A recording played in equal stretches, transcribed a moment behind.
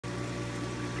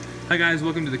Hi guys,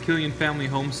 welcome to the Killian Family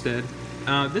Homestead.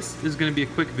 This is going to be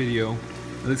a quick video,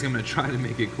 at least I'm going to try to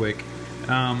make it quick,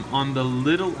 on the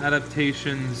little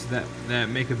adaptations that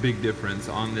make a big difference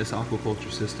on this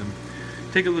aquaculture system.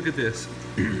 Take a look at this.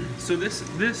 So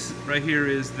this right here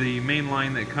is the main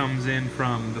line that comes in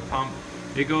from the pump.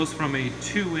 It goes from a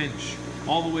 2-inch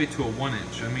all the way to a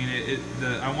 1-inch. I mean,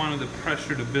 I wanted the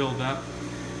pressure to build up.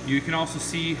 You can also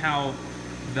see how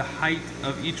the height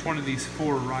of each one of these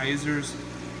 4 risers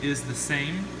is the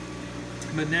same,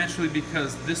 but naturally,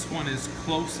 because this one is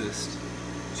closest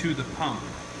to the pump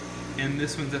and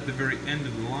this one's at the very end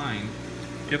of the line,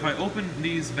 if I open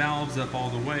these valves up all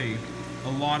the way, a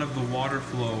lot of the water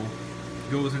flow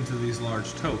goes into these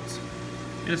large totes.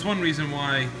 And it's one reason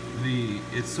why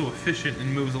it's so efficient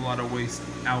and moves a lot of waste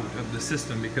out of the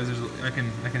system, because I can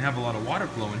have a lot of water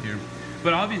flow in here.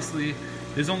 But obviously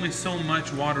there's only so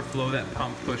much water flow that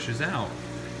pump pushes out.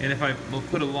 And if I will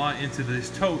put a lot into these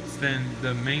totes, then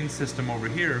the main system over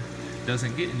here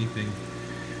doesn't get anything.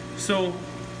 So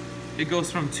it goes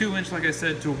from 2-inch, like I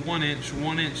said, to 1-inch,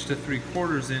 1-inch to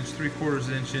 3/4 inch, 3/4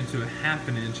 inch into a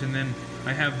 1/2 inch, and then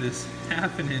I have this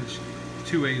 1/2 inch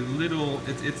to a little,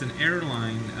 it's an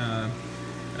airline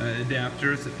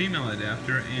adapter, it's a female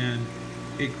adapter, and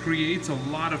it creates a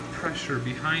lot of pressure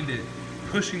behind it,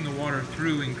 pushing the water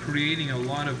through and creating a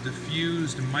lot of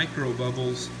diffused micro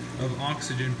bubbles of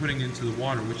oxygen putting into the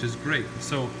water, which is great.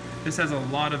 So this has a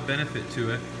lot of benefit to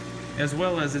it, as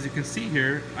well as you can see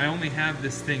here, I only have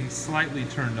this thing slightly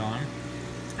turned on,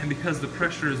 and because the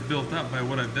pressure is built up by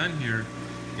what I've done here,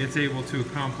 it's able to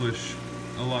accomplish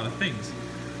a lot of things.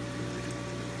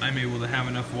 I'm able to have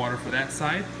enough water for that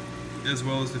side, as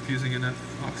well as diffusing enough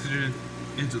oxygen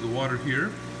into the water here,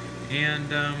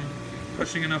 and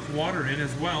pushing enough water in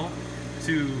as well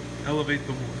to elevate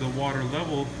the water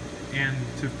level and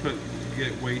to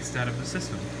get waste out of the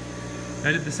system.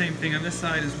 I did the same thing on this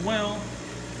side as well.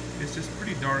 It's just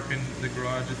pretty dark in the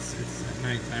garage. It's at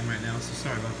nighttime right now, so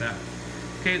sorry about that.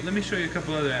 Okay, let me show you a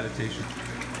couple other adaptations.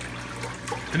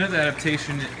 Another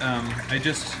adaptation, I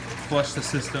just flushed the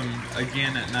system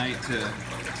again at night to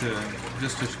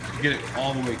get it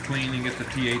all the way clean and get the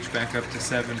pH back up to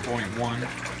 7.1,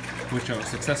 which I was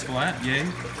successful at, yay.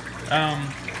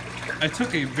 I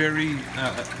took a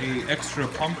extra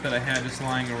pump that I had just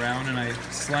lying around, and I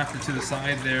slapped it to the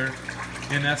side there,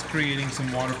 and that's creating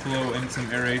some water flow and some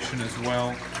aeration as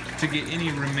well to get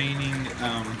any remaining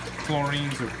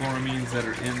chlorines or chloramines that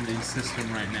are in the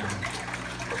system right now.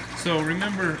 So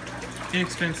remember,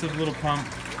 inexpensive little pump.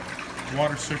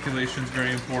 Water circulation is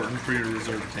very important for your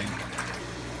reserve tank.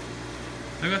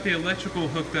 I've got the electrical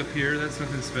hooked up here, that's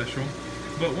nothing special.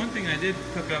 But one thing I did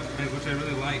hook up, which I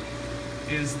really like,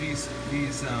 is these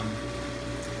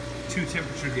 2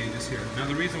 temperature gauges here. Now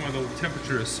the reason why the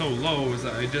temperature is so low is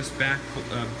that I just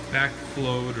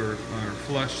backflowed or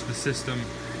flushed the system,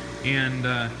 and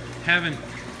haven't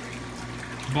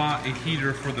bought a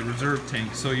heater for the reserve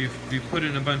tank. So you put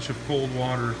in a bunch of cold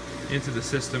water into the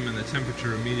system and the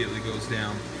temperature immediately goes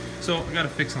down. So I got to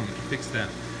fix that.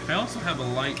 I also have a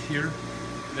light here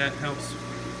that helps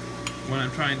when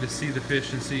I'm trying to see the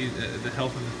fish and see the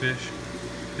health of the fish.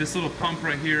 This little pump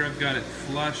right here, I've got it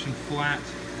flush and flat,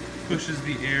 pushes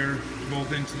the air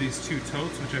both into these 2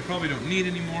 totes, which I probably don't need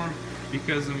anymore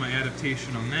because of my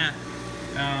adaptation on that,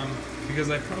 because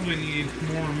I probably need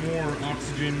more and more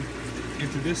oxygen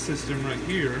into this system right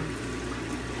here.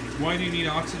 Why do you need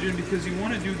oxygen? Because you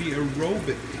want to do the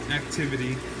aerobic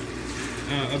activity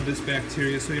of this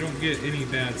bacteria so you don't get any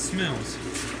bad smells.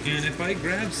 And if I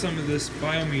grab some of this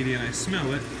biomedia and I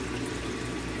smell it,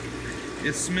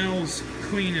 it smells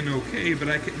clean and okay, but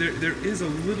there is a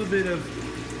little bit of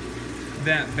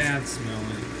that bad smell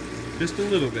in it, just a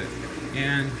little bit,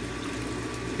 and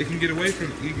it can get away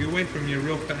from you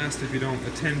real fast if you don't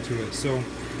attend to it. So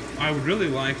I would really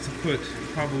like to put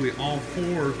probably all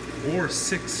 4 or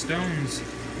 6 stones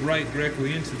right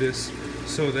directly into this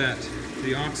so that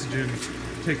the oxygen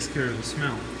takes care of the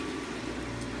smell.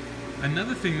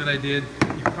 Another thing that I did,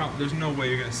 there's no way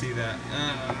you're going to see that.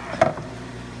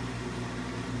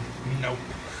 Nope.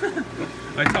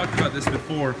 I talked about this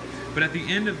before, but at the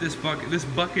end of this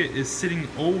bucket is sitting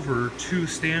over 2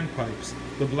 standpipes.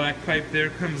 The black pipe there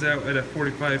comes out at a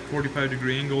 45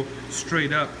 degree angle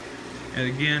straight up, and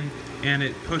again, and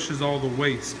it pushes all the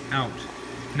waste out.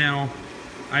 Now,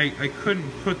 I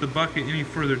couldn't put the bucket any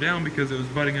further down because it was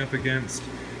butting up against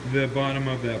the bottom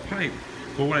of that pipe.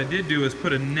 But what I did do is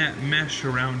put a net mesh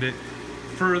around it,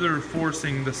 further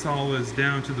forcing the solids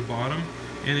down to the bottom,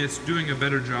 and it's doing a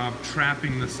better job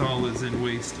trapping the solids and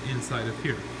waste inside of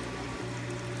here.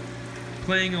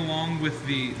 Playing along with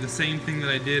the same thing that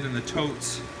I did in the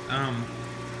totes,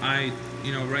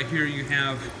 right here you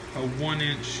have a 1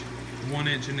 inch,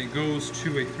 and it goes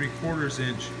to a 3/4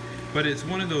 inch, but it's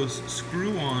one of those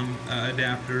screw-on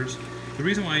adapters. The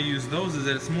reason why I use those is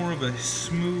that it's more of a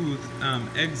smooth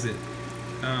exit.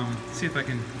 See if I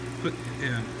can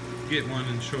get one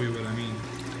and show you what I mean.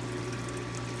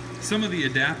 Some of the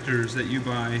adapters that you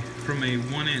buy from a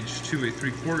 1 inch to a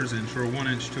 3/4 inch or a 1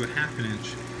 inch to a 1/2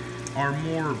 inch are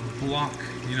more block,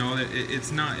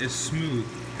 it's not as smooth.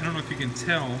 I don't know if you can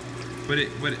tell, but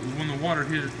when the water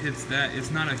hits that,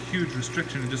 it's not a huge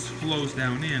restriction. It just flows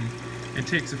down in and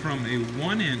takes it from a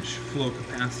 1 inch flow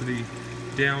capacity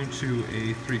down to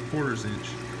a 3/4 inch.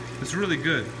 It's really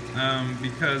good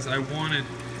because I wanted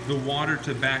the water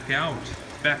to back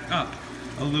up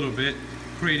a little bit,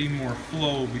 creating more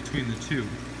flow between the two.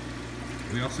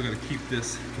 We also got to keep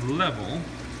this level.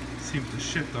 It seems to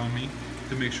shift on me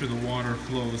to make sure the water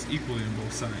flows equally on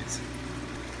both sides.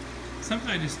 Something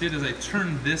I just did is I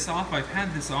turned this off. I've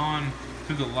had this on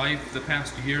through the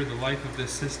past year, the life of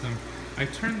this system. I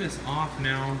turned this off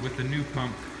now with the new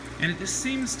pump, and it just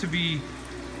seems to be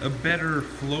a better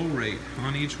flow rate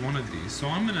on each one of these. So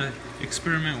I'm gonna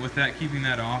experiment with that, keeping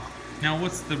that off. Now,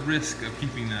 what's the risk of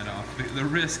keeping that off? The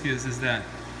risk is that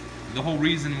the whole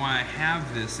reason why I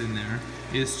have this in there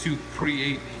is to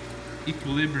create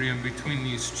equilibrium between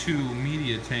these two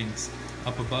media tanks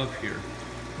up above here.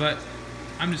 But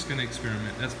I'm just gonna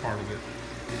experiment, that's part of it.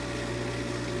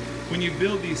 When you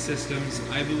build these systems,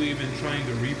 I believe in trying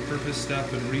to repurpose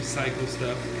stuff and recycle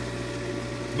stuff,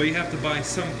 but you have to buy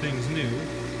some things new.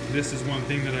 This is one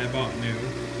thing that I bought new.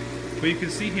 But you can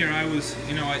see here, I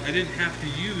didn't have to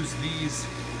use these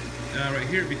right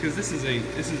here because this is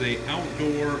a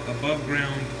outdoor above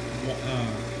ground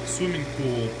swimming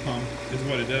pool pump is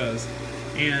what it does,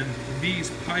 and these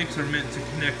pipes are meant to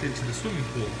connect into the swimming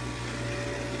pool.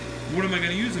 What am I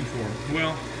going to use them for?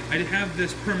 Well, I have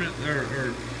this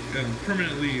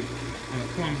permanently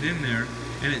plumbed in there,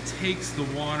 and it takes the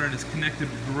water and it's connected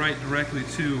right directly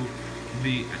to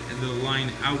the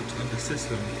line out of the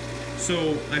system.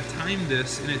 So I've timed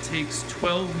this, and it takes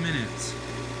 12 minutes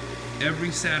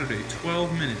every Saturday,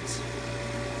 12 minutes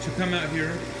to come out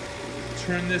here,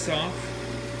 turn this off,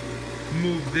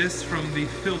 move this from the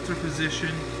filter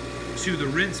position to the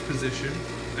rinse position.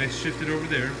 I shift it over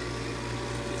there,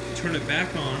 turn it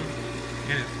back on,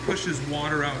 and it pushes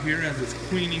water out here as it's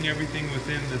cleaning everything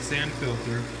within the sand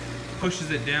filter, pushes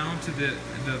it down to the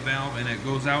valve, and it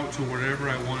goes out to wherever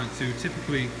I want it to,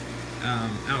 typically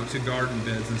out to garden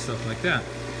beds and stuff like that.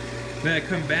 Then I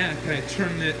come back and I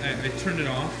turn it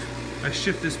off. I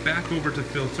shift this back over to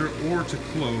filter or to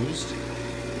closed,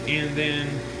 and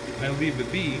then I leave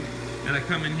it be, and I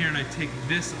come in here and I take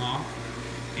this off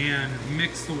and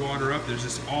mix the water up. There's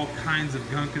just all kinds of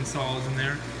gunk and solids in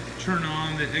there. Turn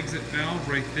on the exit valve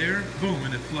right there, boom,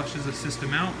 and it flushes the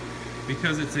system out.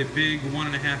 Because it's a big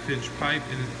 1.5 inch pipe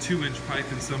and a 2 inch pipe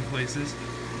in some places,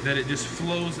 that it just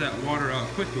flows that water out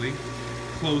quickly.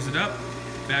 Close it up,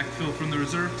 backfill from the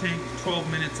reserve tank, 12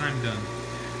 minutes, I'm done.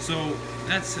 So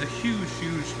that's a huge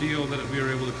deal that we were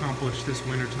able to accomplish this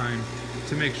winter time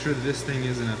to make sure that this thing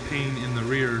isn't a pain in the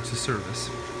rear to service.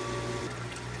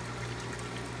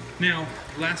 Now,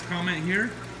 last comment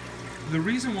here. The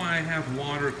reason why I have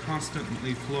water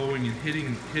constantly flowing and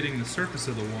hitting the surface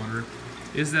of the water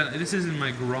is that this is in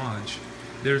my garage.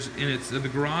 The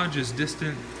garage is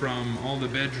distant from all the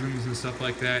bedrooms and stuff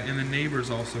like that, and the neighbors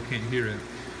also can't hear it.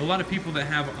 A lot of people that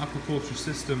have aquaculture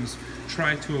systems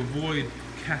try to avoid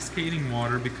cascading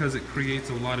water because it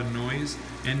creates a lot of noise,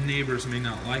 and neighbors may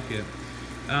not like it.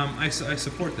 I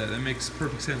support that. That makes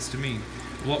perfect sense to me.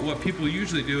 What people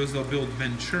usually do is they'll build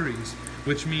venturis,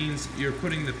 which means you're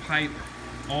putting the pipe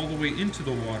all the way into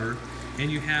the water, and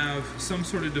you have some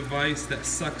sort of device that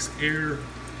sucks air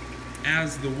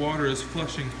as the water is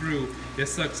flushing through. It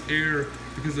sucks air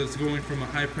because it's going from a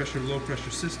high pressure, low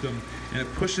pressure system, and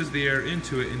it pushes the air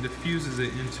into it and diffuses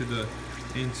it into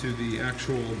the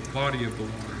actual body of the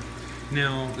water.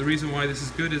 Now, the reason why this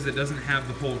is good is it doesn't have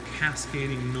the whole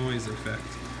cascading noise effect.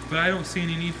 But I don't see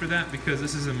any need for that because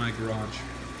this is in my garage.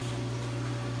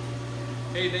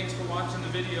 Hey, thanks for watching the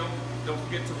video. Don't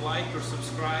forget to like or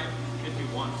subscribe if you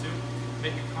want to.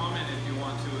 Make a comment if you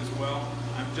want to as well.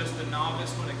 I'm just a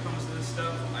novice when it comes to this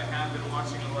stuff. I have been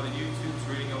watching a lot of YouTubes,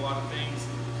 reading a lot of things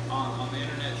on the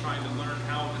internet, trying to learn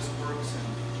how this works and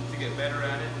to get better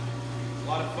at it. A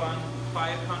lot of fun.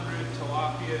 500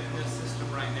 tilapia in this system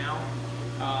right now.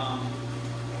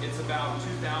 It's about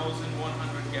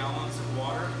 2,100 gallons of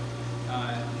water,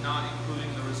 not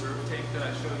including the reserve tank that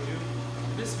I showed you.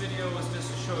 This video was just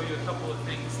to show you a couple of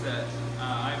things that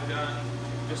I've done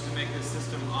just to make this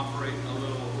system operate a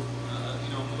little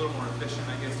more efficient,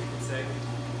 I guess you could say.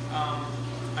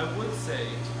 I would say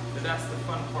that that's the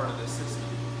fun part of this system,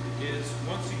 is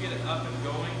once you get it up and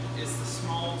going, it's the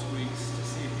small tweaks to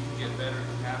see if you can get better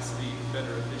capacity, better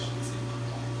efficiency.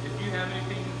 If you have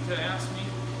anything to ask me,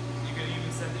 you can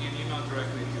even send me an email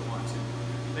directly if you want to.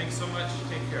 Thanks so much.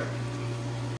 Take care.